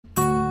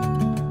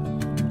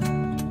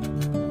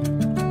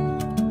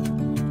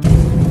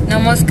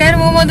नमस्कार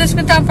मु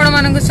मधुस्मिता आपण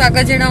मानक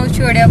स्वागत जनाऊँ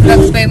ओडिया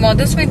ब्लॉग्स पे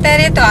मधुस्मिता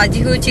रे। तो आज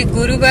हूँ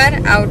गुरुवार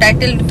आउ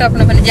टाइटल तो आपण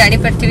मैंने जानी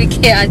पार्थिबे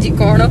कि आज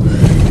कौन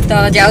तो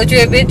जाऊँ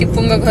एबे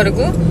टीपुंग घर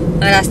को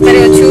रास्ता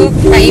रे अच्छु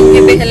टाइम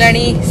एबे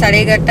हेलानी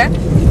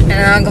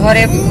 11:30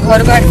 घरे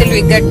घर बाहर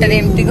 11:00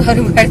 एमती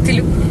घर बाहर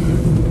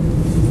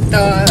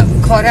तो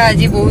खरा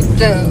आज बहुत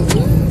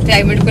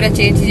क्लाइमेट पूरा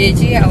चेंज हो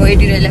जाइए।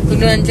 आईटी रहा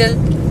कुनु अंचल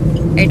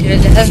एठी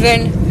रहा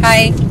हस्बैंड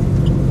हाय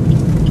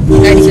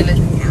गाड़ी चला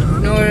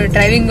नो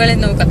ड्राइविंग बेले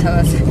नो कथा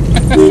बस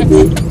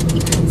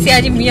सी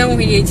आज मियाँ हो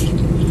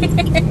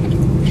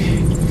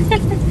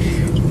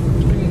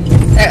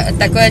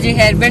ताको आज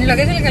हेयर बैंड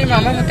लगे थे कल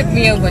मामा मत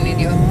मियाँ बनी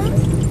दियो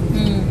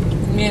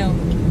मियाँ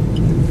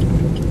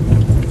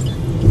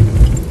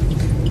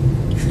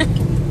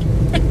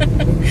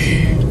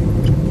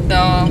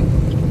तो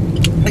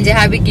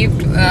जहाँ भी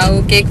गिफ्ट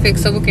केक फेक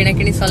सब किना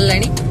किणी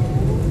सरलानी।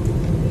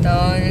 तो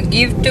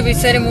गिफ्ट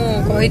विषय मु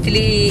कही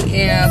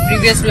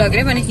प्रीवियस ब्लॉग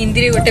रे माने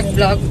हिंदी रे गोटे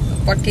ब्लॉग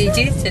पठे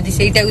जदि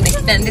सेटा को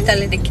देखि नांदी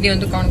ताले देखि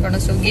दियंतु कोन कोन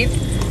सब गिफ्ट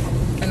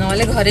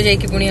नले घरे जाई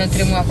कि पुणी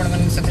अथरे मु आपण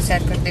मन सहित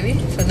शेयर कर देबी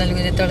सोनाली को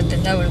जेतल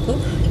देला बेलको।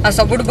 आ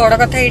सबुठ बड़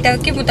कथा एटा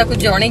कि मु ताको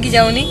जणे की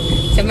जाउनी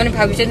से माने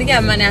भाबिचंदी कि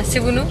हम माने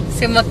आसीबुनु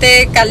से मते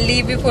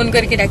काली भी फोन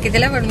करके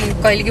डाकिदेला बट मु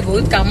कहली कि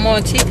बहुत काम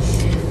अछि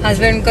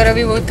हस्बैंड कर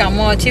भी बहुत काम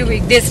अच्छी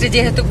वीकडेज रे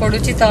जेहेतु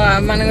पड़ुची तो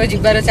आम मान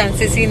जीवार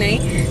चांसेस ही नहीं।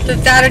 तो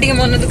तार टे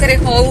मन दुखे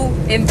हौ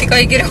एमती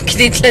कहीकि रखी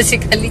देथिला से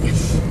खाली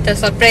तो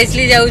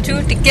सरप्राइजली जाऊछु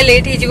टिके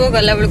लेट हो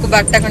गला बेलू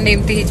 12टा खंडे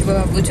एमती हो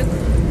भाबुछु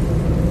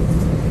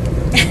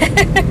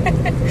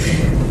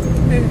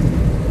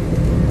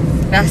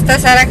रास्ता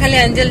सारा खाली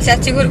अंजल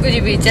चाची घर को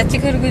जीवी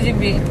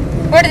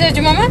कोड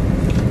जाऊछु मामा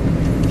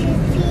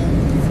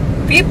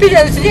पीपी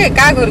जाऊछु जे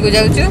का घर को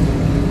जाऊछु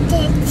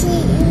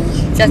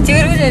चाची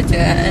घर को जाऊछु।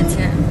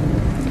 अच्छा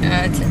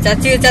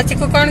अच्छा चाची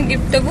को कौन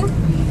गिफ्ट दबु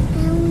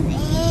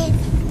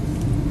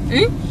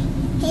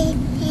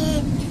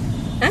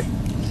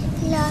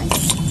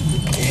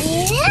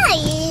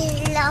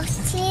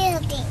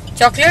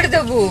चॉकलेट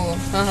दबु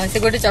हाँ हाँ से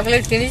गोटे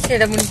चॉकलेट किनी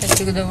सेटा मुनी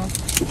चाची को दबो।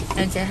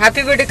 अच्छा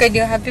हैप्पी बर्थडे कह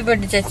दियो हैप्पी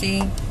बर्थडे चाची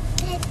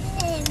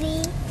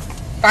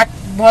पाट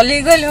भली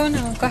गल हो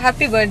ना को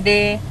हैप्पी बर्थडे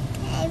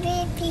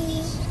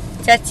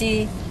चाची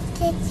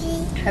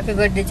हैप्पी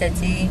बर्थडे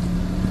चाची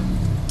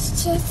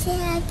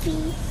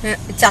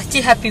चाची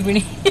हैप्पी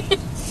बनी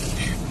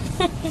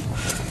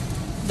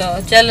तो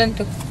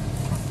चलंतु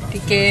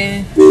टिके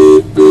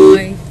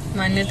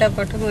मान्यता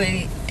पठको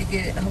टिके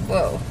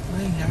हबो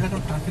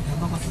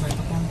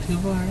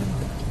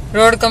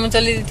रोड कम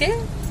चली थी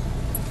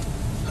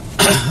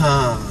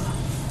हां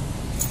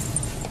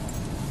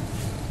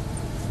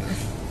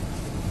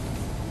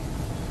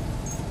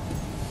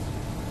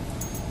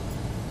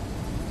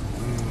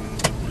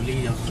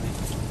भूली जाओ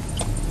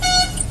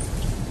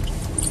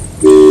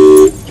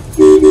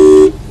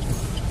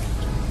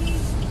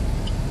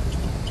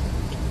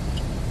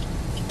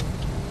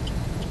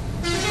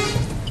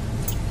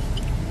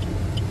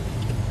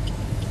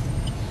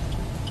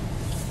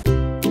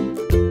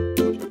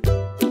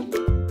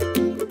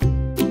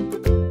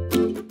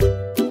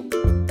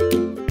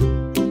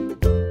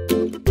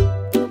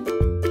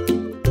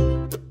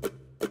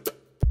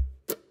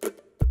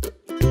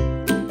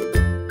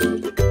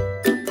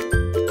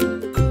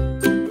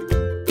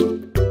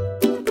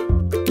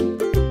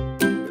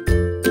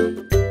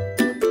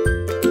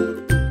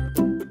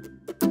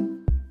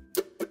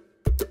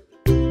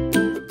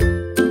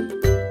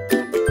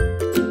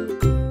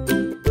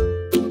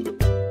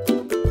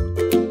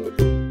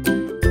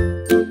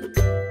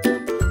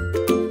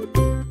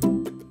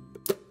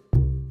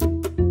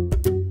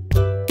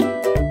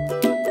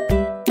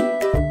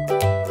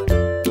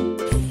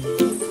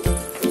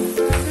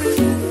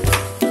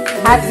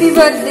हैप्पी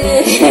बर्थडे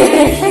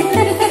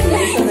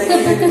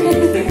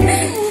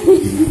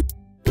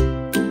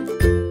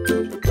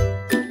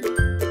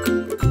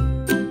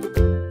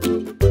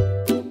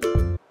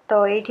तो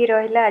ये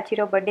रहा आज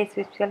बर्थडे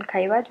स्पेशल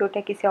खाइबा जोटा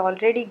कि से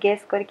ऑलरेडी गेस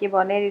करके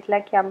बनई देला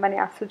कि आम मैंने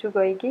आसुचु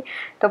कहीकि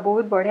तो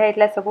बहुत बढ़िया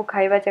होता सब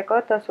खाइबा जाक।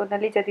 तो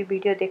सोनाली जदि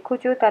वीडियो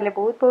देखुचु ताले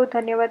बहुत बहुत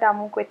धन्यवाद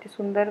आमको एत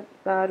सुंदर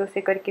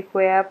रोसे करके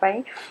खुआपाई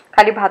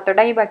खाली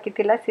भातटा ही बाकी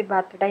थिला से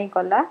भातटा ही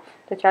कला।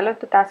 तो चलो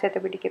तो ता सहित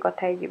भी टिके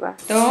कथा ही जीवा।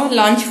 तो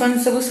लंच फन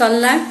सब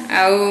सरला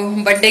आ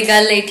बर्थडे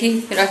गर्ल एठी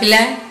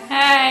रहिला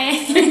hi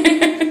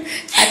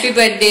happy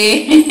birthday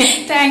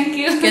thank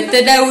you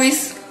केतेडा wish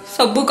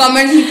सब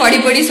कमेंट पढ़ी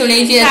पढ़ी सुनै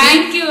छी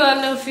thank you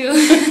all of you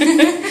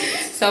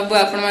सब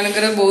आपण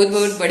मानकर बहुत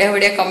बहुत बढ़िया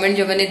बढ़िया कमेंट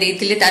जो मैंने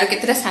देथिले तार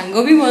केतरा सांग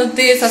भी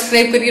मते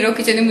सब्सक्राइब करके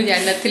रखि छथि मु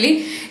जान नथिली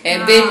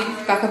एबे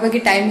पाखा पाखी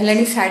टाइम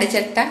हेलानी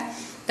 4:30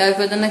 तर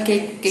पदना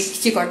केक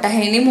किछि कटा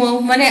हेनी मु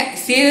माने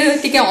से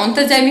टिके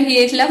अंतर्जामी ही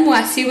एथला मु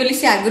आसी बोली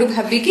से आगरु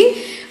भाबी कि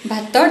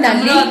भात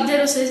डाली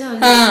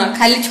हां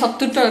खाली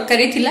छतु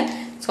तरकारी थिला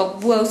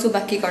सब आ सब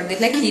बाकी कर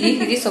देला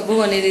खीरी सब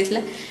बने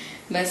देथिला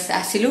बस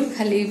आसिलु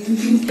खाली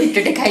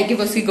पेटटे खाई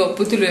बस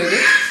गपुलु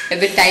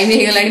एबे टाइम हो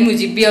गलानी मु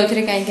जीबी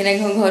आउथरे काहे कि ना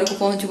घर को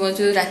पहुंचु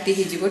पहुंचु राती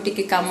ही जीवो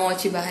टिके काम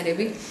अछि बाहर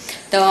भी।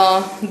 तो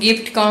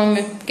गिफ्ट कम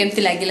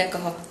केमती लागिला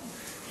कह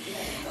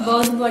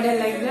बहुत बढ़िया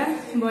लगला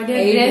बढ़िया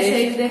ड्रेस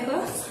है देखो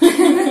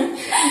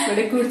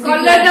गोटे कुर्ती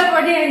कलर टा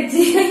बढ़िया है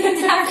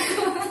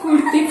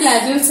कुर्ती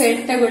प्लाजो सेट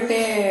टा गोटे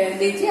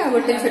देछि आ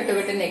गोटे छोट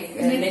गोटे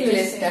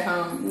नेकलेस टा हां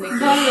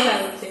भल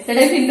लाଗୁଛି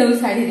सेटा पिंदो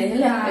साड़ी रे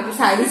हला अब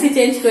साड़ी से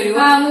चेंज करिवो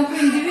हां मु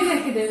पिंदी भी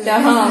देखि देबे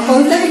हां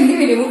कोनता पिंदी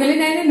भी मु कहले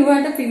नै नै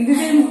नुआटा पिंदी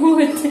दे मु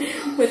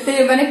होते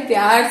माने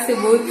प्यार से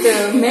बहुत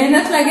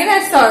मेहनत लगे ना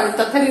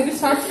तथापि भी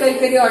सर्च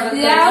करी ऑर्डर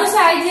यार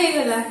साइज हे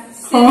गला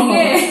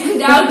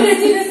डाउट रे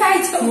जी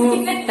साइज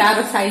तार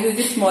साइज हो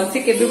स्मॉल से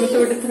केबे मते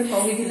गोटे थर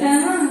कहि दिला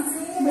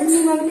बट मु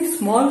भाबली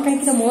स्मॉल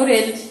काहे मोर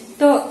एल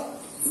तो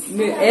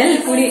एल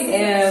पुणी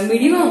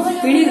मीडियम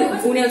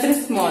पुणी अथरे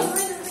स्मॉल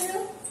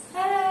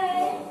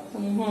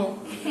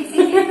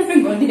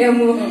गदिया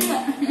मु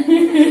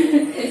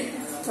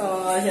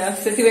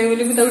से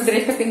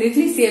ड्रेस टा पिंधि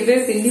सी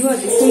पिंध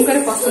दीपूर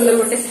पसंद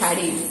गोटे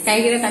शाढ़ी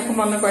कहीं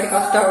मन पड़े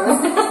कष्ट हम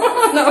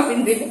न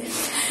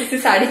पिंधिले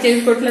शाढ़ी चेंज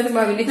करता तो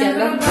भाविली चल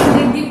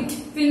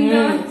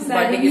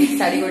बर्थडे गिफ्ट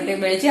शाढ़ी गोटे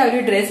मिली आ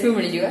ड्रेस भी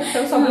मिल जाए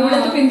तो सब गुड़ा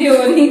तो पिंधि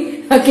हेनी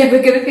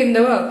के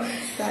पिंधब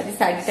तो आज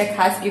शाढ़ी टा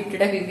खास गिफ्ट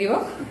टा पिंध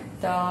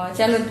तो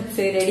चलो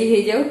से रेडी हो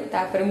जाऊ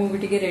तापर मु भी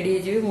टिके रेडी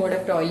हो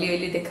मोटा ऑयली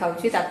ऑयली देखा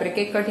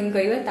केक कटिंग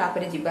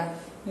करवा जीवा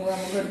मु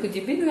आम घर को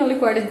जीवी ना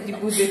कुआडे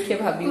जीवु देखिए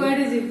भाभी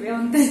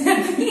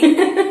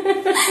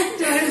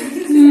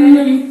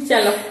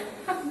चलो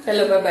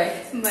चलो बाय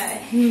बाय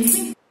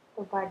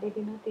तो बर्थडे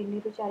दिन 3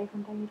 ରୁ 4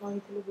 घंटा ही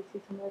रही बेसी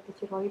समय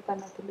किसी रही पार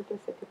नी तो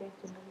से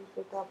सोनाली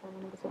सहित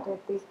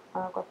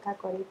आपत कथा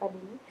करें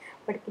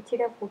बट किसी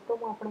फोटो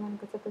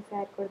मुझे सहित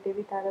सेयार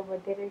करदेवी तार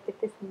बर्थडे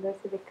केते सुंदर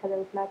से देखा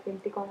जाऊला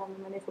केमती कौन आम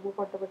मैंने सब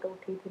फोटो फोटो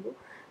उठेलु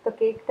तो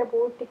केकटा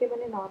बहुत टी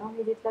मैंने नरम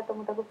हो जाता तो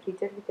मुझे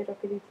फ्रिजर भितर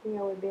रखी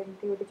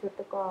एमती गोटे छोट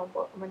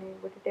मानने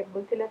गोटे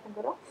टेबुल थी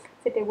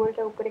से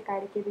टेबुलटा उपर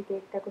काढ़ी भी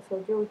केकटा को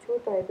सजाऊँ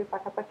तो ये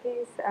पाखापाखि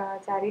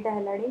 4टा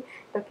है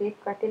तो केक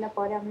काटिला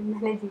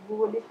मैंने जीवु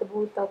बोली तो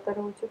बहुत ततर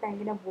हो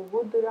कहीं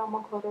बहुत दूर आम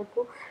घर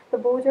तो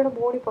बहुत जन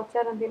भौणी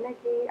पचारती ना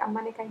कि आम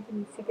मैंने कहीं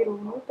मिसिकी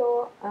रोनु तो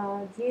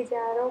जी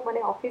जार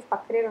माने ऑफिस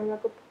पाखे रहा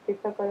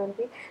प्रिफर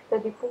करती तो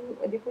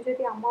दीपू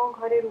जदि आम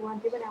घरे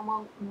रुहति मैंने आम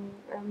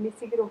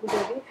मिसिकी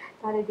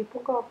रोचे दीपू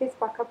ऑफिस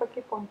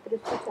पाखापाखि 35 ରୁ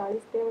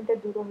 40 किलोमीटर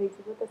दूर हो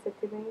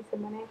तो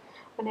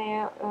मैंने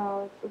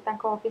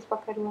ऑफिस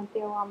पाखे रुहति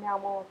आम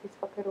आम ऑफिस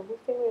पाखे रोहू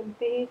से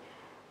एमती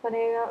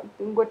माने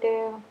गोटे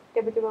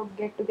केबे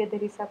गेट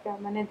टुगेदर हिसाब से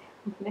मैंने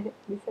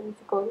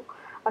मिसामिशी करूँ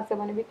और से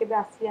भी केबे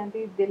आसी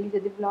जाती डेली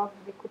जदि ब्लॉग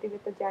देखुथे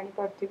तो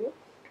जानीपे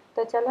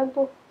तो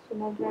चलते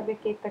सुनल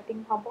केक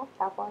कटिंग हम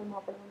तापर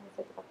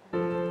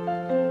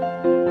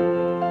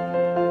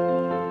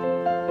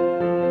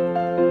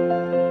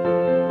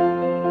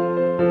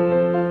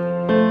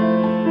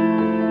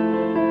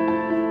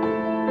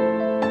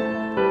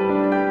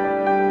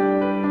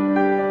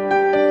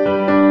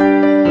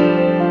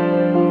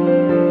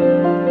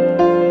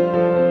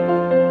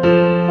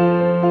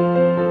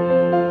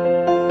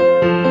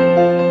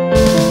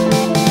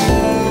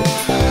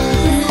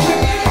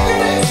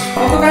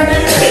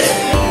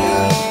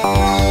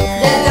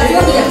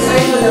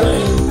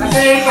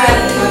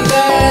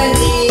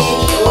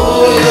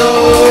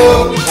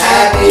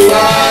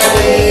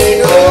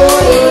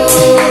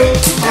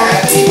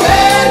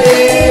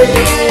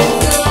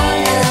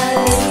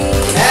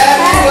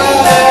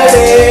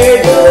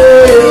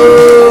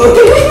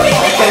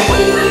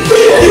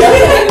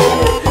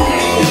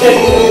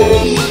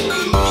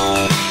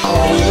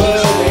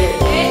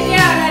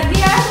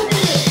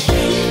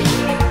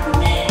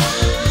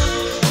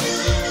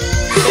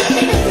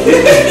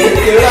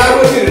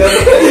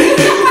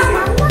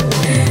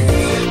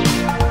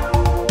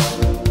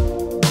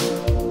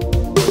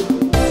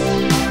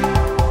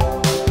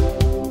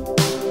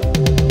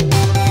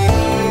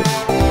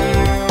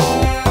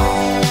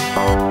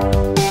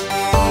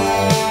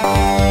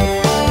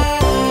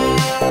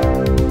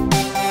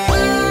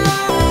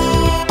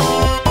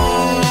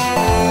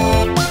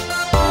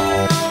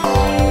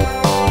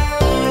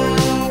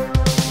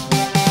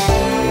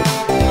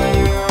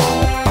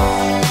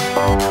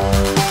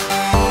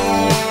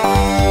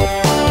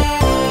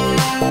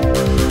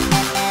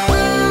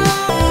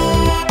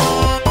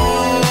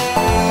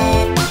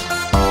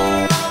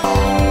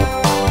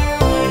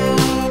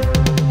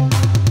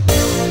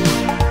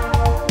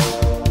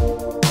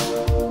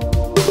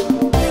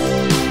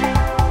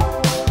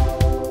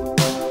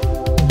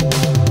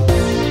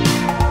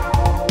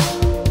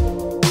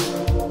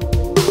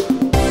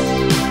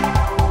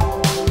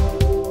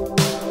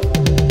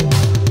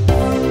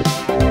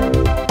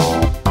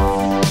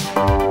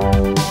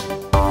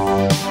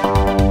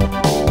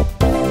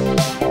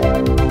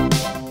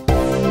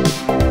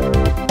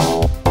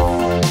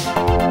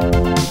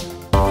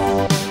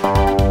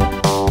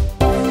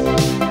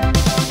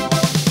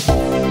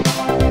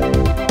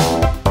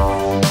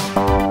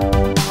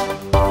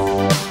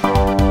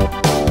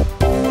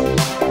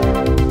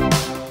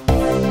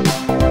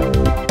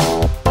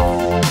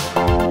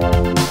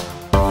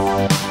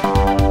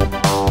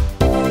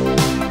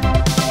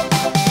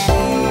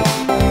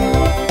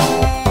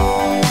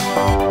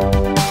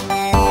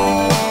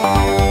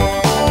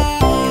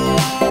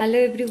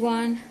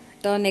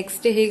तो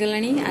नेक्स्ट डे हो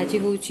गलानी आज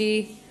हूँ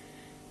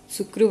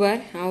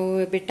शुक्रवार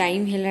आउ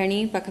टाइम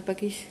है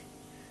पाखापाखि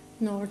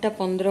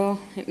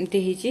 9:15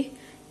 एमती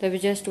तो अभी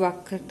जस्ट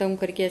वाक खत्म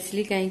करके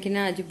आसली कहीं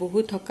आज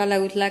बहुत थका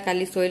लगुला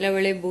काली सोला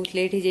बेले बहुत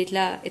लेट हो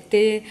जाता एत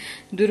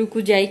दूर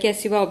को जाइक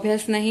आसवा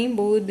अभ्यास नहीं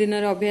बहुत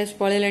दिन अभ्यास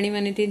पलैला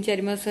माने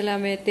 3-4 मास है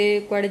आम एत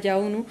कुआड़े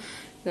जाऊनु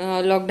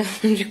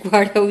लॉकडाउन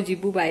कुआड़े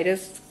जीवु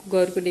वायरस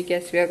घर को लेकिन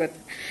आसवा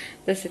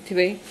कथा तो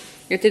से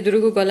एत दूर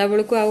को गला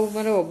बेलू आउ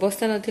मोर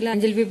अवस्था नाला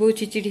अंजल भी बहुत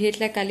चिचिड़ी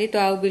होता काली तो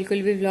आउ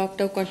बिल्कुल भी ब्लॉग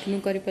टाक कंटिन्यू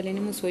कर पारे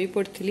मुझे शोई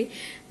पड़ी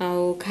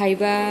आउ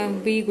खाइबा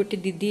भी गोटे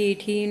दीदी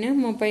ये ना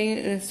मो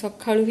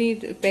सका ही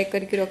पैक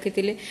करके रखी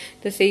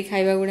तो से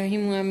खाइबा गुड़ा ही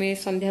मुझे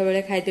संध्या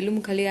बेले खाईदेलु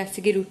मुझे खाली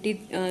आसिक रुटी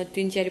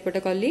 3-4 पट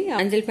कली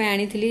अंजल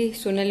आनी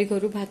सोनाली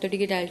घर भात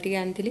टे डाल टे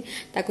आनी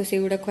से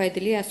गुड़ा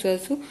खुआईदेली आसु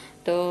आसु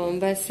तो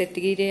बस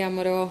से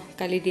आमर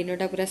काली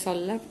दिनटा पूरा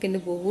सरला किंतु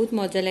बहुत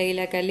मजा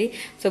लगे काली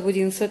सब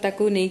जिनस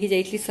नहीं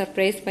जाइली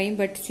सरप्राइज पाई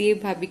बट सी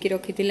भाविकी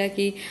रखी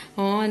कि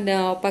हाँ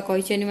अपा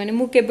कही माने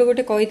मु केबे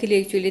गोटे कही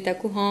एक्चुअली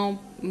हाँ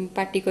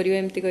पार्टी करियो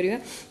एमती करियो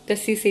तो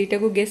सी सेटा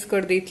को गेस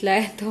कर देइतला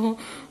तो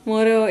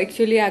मोर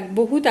एक्चुअली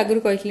बहुत आगु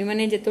कही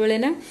माने जेतेबेले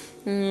ना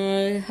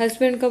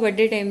हस्बैंड का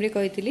बर्थडे टाइम रे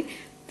कही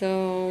तो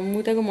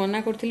मुझे मना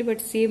करी बट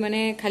सी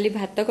माने खाली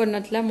भात कर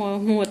नाला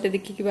मत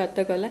देखिकी भात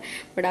कला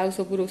बट आउ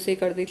सब रोसे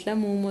कर देइतला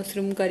मु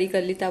मशरूम करी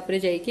कली तापरे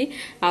जाइकी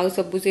आउ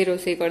सब से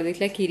रोसे कर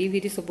देइतला खीरी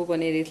भीरी सब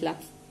बनै देइतला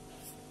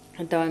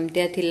तो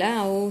एमतिया थिला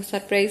आउ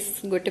सरप्राइज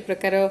गोटे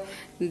प्रकार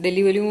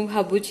देली बोली मु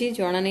भाबुची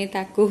जना नहीं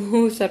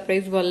ताकू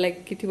सरप्राइज भल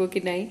लगी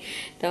कि नहीं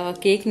तो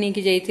केक नहीं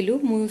कि जाइलु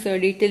मु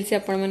डिटेल्स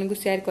आपण मानकु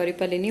शेयर करि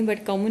पालेनी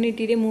बट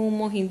कम्युनिटी रे मु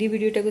मो हिंदी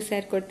वीडियो टाको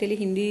शेयर करतेली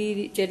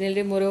हिंदी चैनल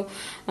रे मोर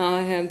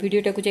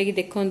वीडियो टाको जाकी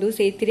देखंदु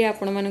सेइतिरे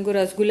आपण मानकु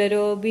रसगुल्ला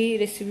रो भी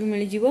रेसिपी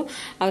मिल जिवो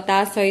आ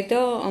ता सहित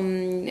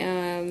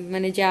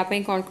माने जा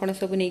पई कोन कोन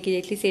सब नहीं कि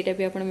जाइली सेटा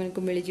भी आपण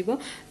मानकु मिल जिवो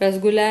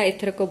रसगुल्ला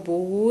एथर को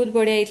बहुत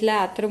बढ़िया आइतला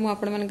आथर मु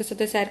आपण मानक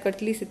साथ शेयर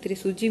करतली सेतिरे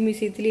सुजी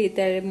मिसेइतली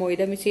एतारे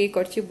मैदा मिसे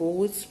करछि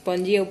बहुत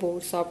स्पंजी और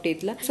बहुत सॉफ्ट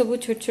होता सब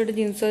छोट छोट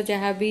जिनस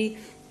जहाँ भी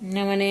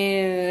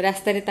माने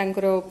रास्ता रे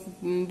तांकर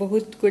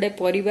बहुत गुड़े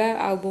परिबा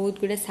आ बहुत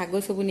गुड़े साग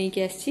सब नहीं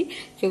कि आसी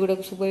सेगुड़ा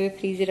सब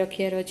फ्रिज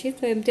रखियार अच्छी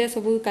तो एमती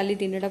सब काली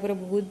दिनटा पर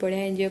बहुत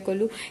बढ़िया एंजॉय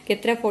कलु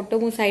केतरा फोटो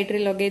मु साइड रे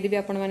लगेदेवी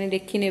आपण माने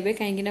देखि नेबे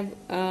काहेकि ना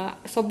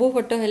सब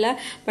फोटो हैला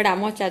बट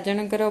आम 4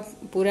 जनकर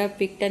पूरा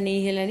पिकटा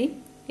नहीं हेलानी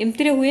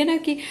एमती हुए ना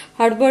कि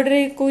हड़बड़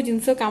रे को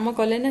जिनस काम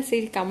कले ना से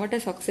कामटा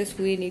सक्सेस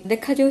हुए नहीं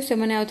देखा जाऊ से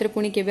माने आउथरे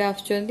पुणी केबे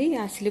आछचंदी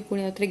आसिले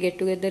पुणी आउथरे गेट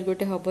टुगेदर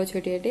गोटे हबो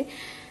छोटियाटे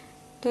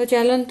तो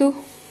चलंतु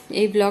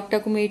ए ब्लॉग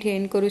टाको मैं एठी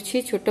एंड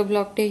करूछि छोट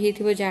ब्लॉग टे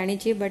हेथिबो जानि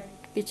छी बट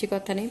किसी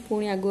कथा नहीं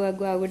पुणी आगु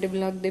आगु आ गोटे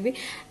ब्लॉग देबी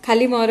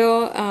खाली मोर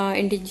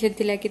इंटेंशन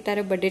थिला कि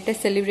तार बर्थडे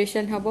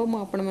सेलिब्रेशन हबो मु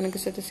आपण मानक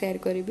साथ शेयर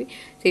करबी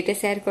सेटा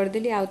शेयर कर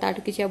देली आ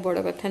ताटु किछि बड़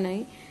कथा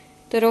नहीं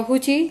तो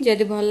रहुची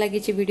जदि भल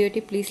लगी वीडियोटी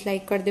प्लीज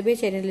लाइक करदे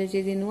चैनल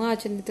जदि नुआ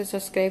अच्छा तो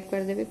सब्सक्राइब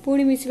करदे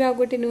पुणी मिसबा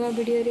गोटे नुआ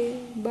वीडियो रे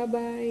बाय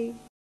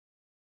बाय।